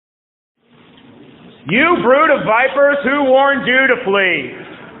You brood of vipers, who warned you to flee?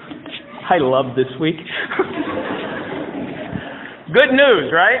 I love this week. Good news,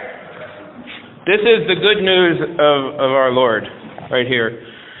 right? This is the good news of our Lord right here.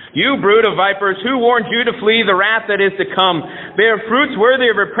 You brood of vipers, who warned you to flee the wrath that is to come? Bear fruits worthy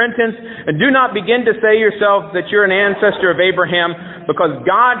of repentance, and do not begin to say yourselves that you're an ancestor of Abraham, because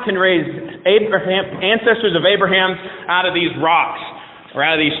God can raise ancestors of Abraham out of these rocks or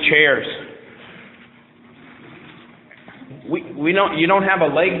out of these chairs. You don't have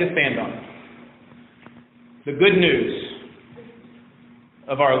a leg to stand on. The good news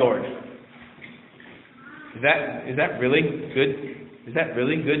of our Lord. Is that really good? Is that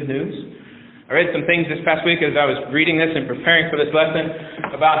really good news? I read some things this past week as I was reading this and preparing for this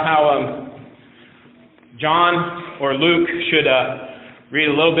lesson about how John or Luke should read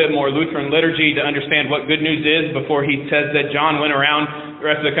a little bit more Lutheran liturgy to understand what good news is before he says that John went around the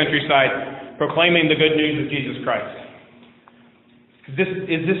rest of the countryside proclaiming the good news of Jesus Christ.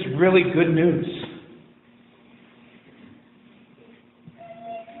 Is this really good news?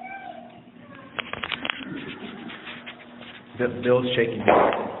 Bill's shaking.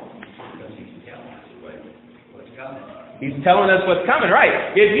 He's telling us what's coming,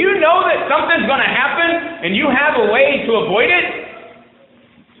 right? If you know that something's going to happen and you have a way to avoid it,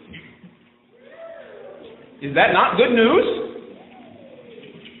 is that not good news?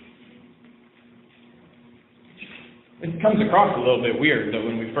 It comes across a little bit weird, though,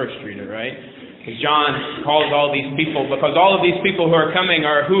 when we first read it, right? Because John calls all these people, because all of these people who are coming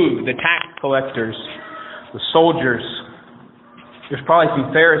are who? The tax collectors, the soldiers. There's probably some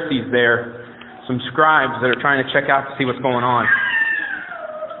Pharisees there, some scribes that are trying to check out to see what's going on.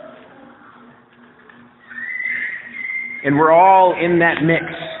 And we're all in that mix.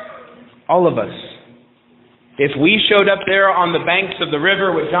 All of us. If we showed up there on the banks of the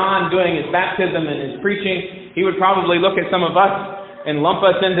river with John doing his baptism and his preaching, he would probably look at some of us and lump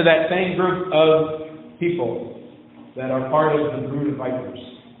us into that same group of people that are part of the brood of vipers.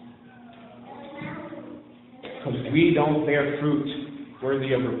 Because we don't bear fruit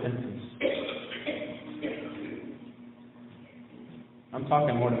worthy of repentance. I'm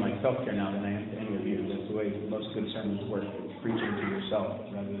talking more to myself here now than I am to any of you. That's the way most good sermons work. It's preaching to yourself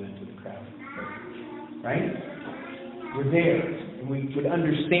rather than to the crowd. Right? We're there. And we would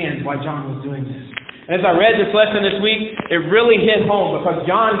understand why John was doing this. And as I read this lesson this week, it really hit home because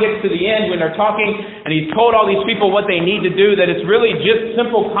John gets to the end when they're talking and he's told all these people what they need to do, that it's really just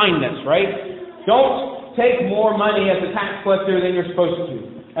simple kindness, right? Don't take more money as a tax collector than you're supposed to.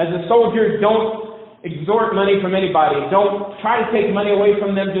 As a soldier, don't extort money from anybody. Don't try to take money away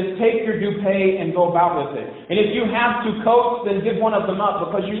from them. Just take your due pay and go about with it. And if you have 2 coats, then give one of them up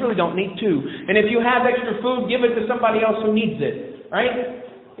because you really don't need 2. And if you have extra food, give it to somebody else who needs it. Right?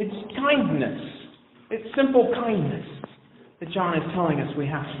 It's kindness. It's simple kindness that John is telling us we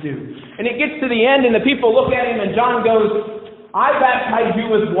have to do. And it gets to the end and the people look at him and John goes, I baptize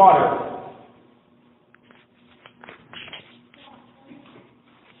you with water.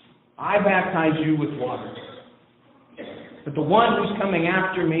 I baptize you with water. But the one who's coming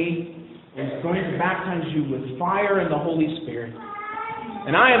after me is going to baptize you with fire and the Holy Spirit.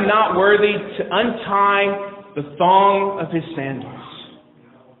 And I am not worthy to untie the thong of his sandals.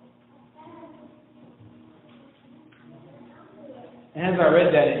 And as I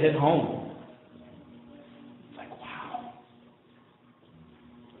read that, it hit home. It's like, wow.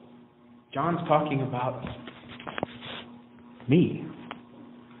 John's talking about me.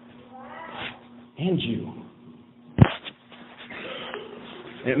 And you.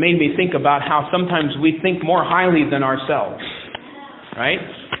 It made me think about how sometimes we think more highly than ourselves. Right?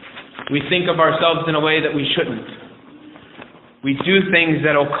 We think of ourselves in a way that we shouldn't. We do things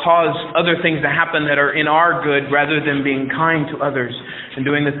that will cause other things to happen that are in our good rather than being kind to others and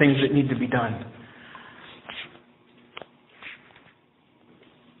doing the things that need to be done.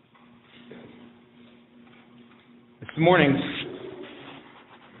 This morning's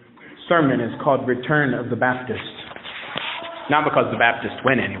sermon is called Return of the Baptist. Not because the Baptist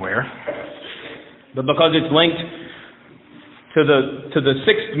went anywhere, but because it's linked to the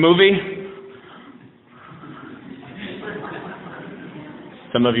 6th movie.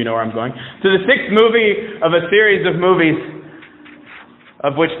 Some of you know where I'm going. To the 6th movie of a series of movies,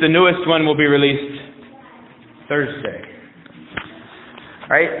 of which the newest one will be released Thursday.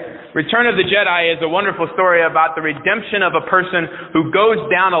 Right? Return of the Jedi is a wonderful story about the redemption of a person who goes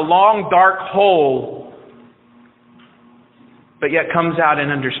down a long, dark hole, but yet comes out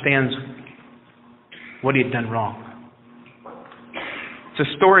and understands what he had done wrong. It's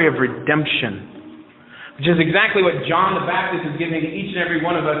a story of redemption. Which is exactly what John the Baptist is giving each and every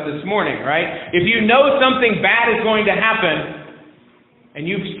one of us this morning, right? If you know something bad is going to happen, and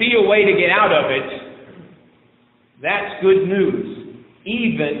you see a way to get out of it, that's good news,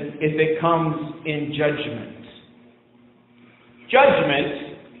 even if it comes in judgment.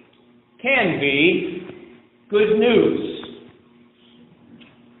 Judgment can be good news,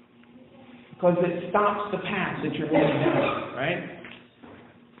 because it stops the path that you're going down, right?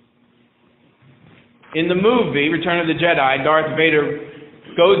 In the movie, Return of the Jedi, Darth Vader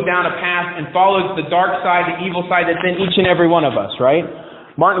goes down a path and follows the dark side, the evil side that's in each and every one of us, right?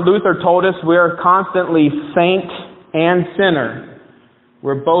 Martin Luther told us we're constantly saint and sinner.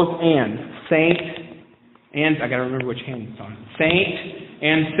 We're both and. Saint and, I gotta remember which hand it's on. Saint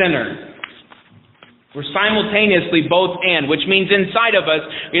and sinner. We're simultaneously both and, which means inside of us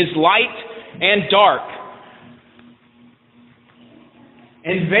is light and dark.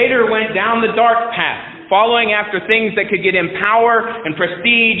 And Vader went down the dark path, following after things that could get him power and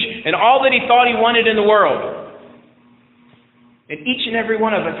prestige and all that he thought he wanted in the world. And each and every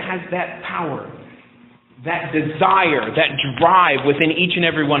one of us has that power, that desire, that drive within each and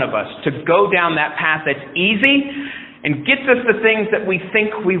every one of us to go down that path that's easy and gets us the things that we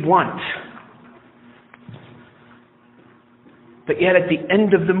think we want. But yet at the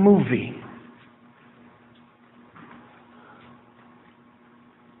end of the movie,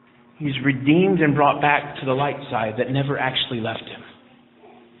 he's redeemed and brought back to the light side that never actually left him.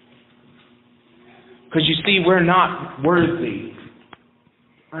 Because you see, we're not worthy.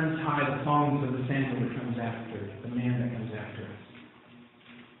 Untie the thongs of the sandal that comes after, the man that comes after us.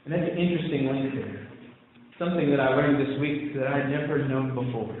 And that's an interesting link there. Something that I learned this week that I'd never known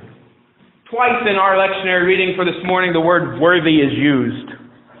before. Twice in our lectionary reading for this morning, the word worthy is used.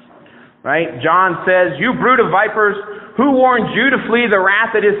 Right? John says, "You brood of vipers, who warned you to flee the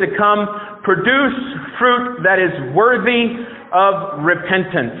wrath that is to come? Produce fruit that is worthy of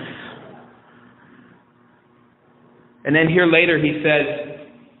repentance." And then here later he says,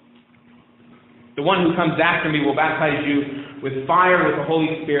 "The one who comes after me will baptize you with fire, with the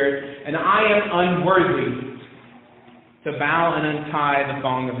Holy Spirit, and I am unworthy to bow and untie the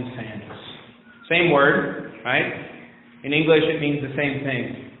thong of his sandals." Same word, right? In English it means the same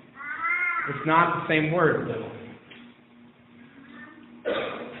thing. It's not the same word, though.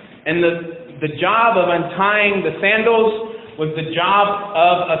 And the job of untying the sandals was the job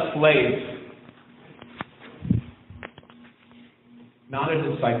of a slave. Not a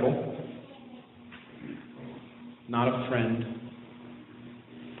disciple. Not a friend.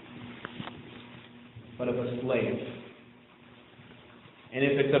 But of a slave. And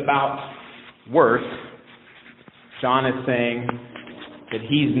if it's about worth, John is saying that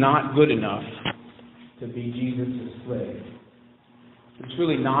he's not good enough to be Jesus' slave. It's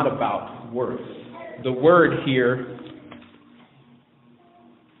really not about worth. The word here,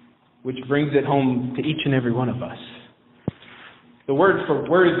 which brings it home to each and every one of us. The word for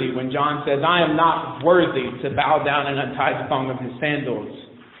worthy, when John says, "I am not worthy to bow down and untie the thong of his sandals,"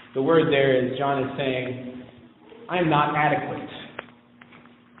 the word there is, John is saying, I am not adequate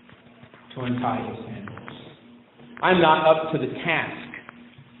to untie his sandals. I'm not up to the task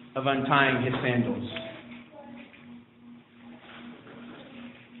of untying his sandals.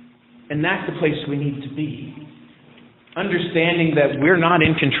 And that's the place we need to be. Understanding that we're not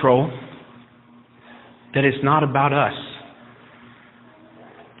in control. That it's not about us.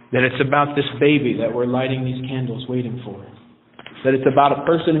 That it's about this baby that we're lighting these candles waiting for. That it's about a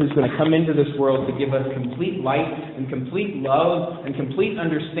person who's going to come into this world to give us complete light and complete love and complete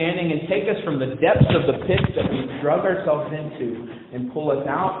understanding and take us from the depths of the pit that we've drug ourselves into and pull us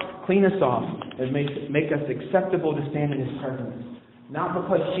out, clean us off, and make us acceptable to stand in his presence. Not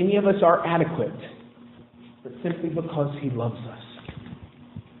because any of us are adequate, but simply because he loves us.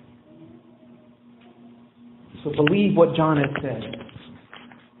 So believe what John has said.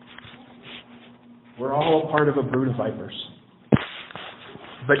 We're all a part of a brood of vipers.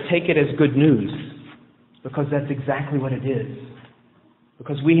 But take it as good news, because that's exactly what it is.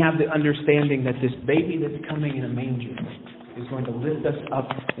 Because we have the understanding that this baby that's coming in a manger is going to lift us up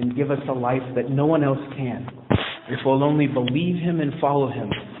and give us a life that no one else can, if we'll only believe him and follow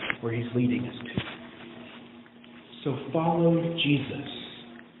him where he's leading us to. So follow Jesus,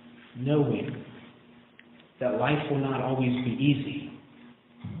 knowing that life will not always be easy,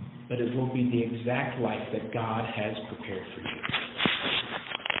 but it will be the exact life that God has prepared for you.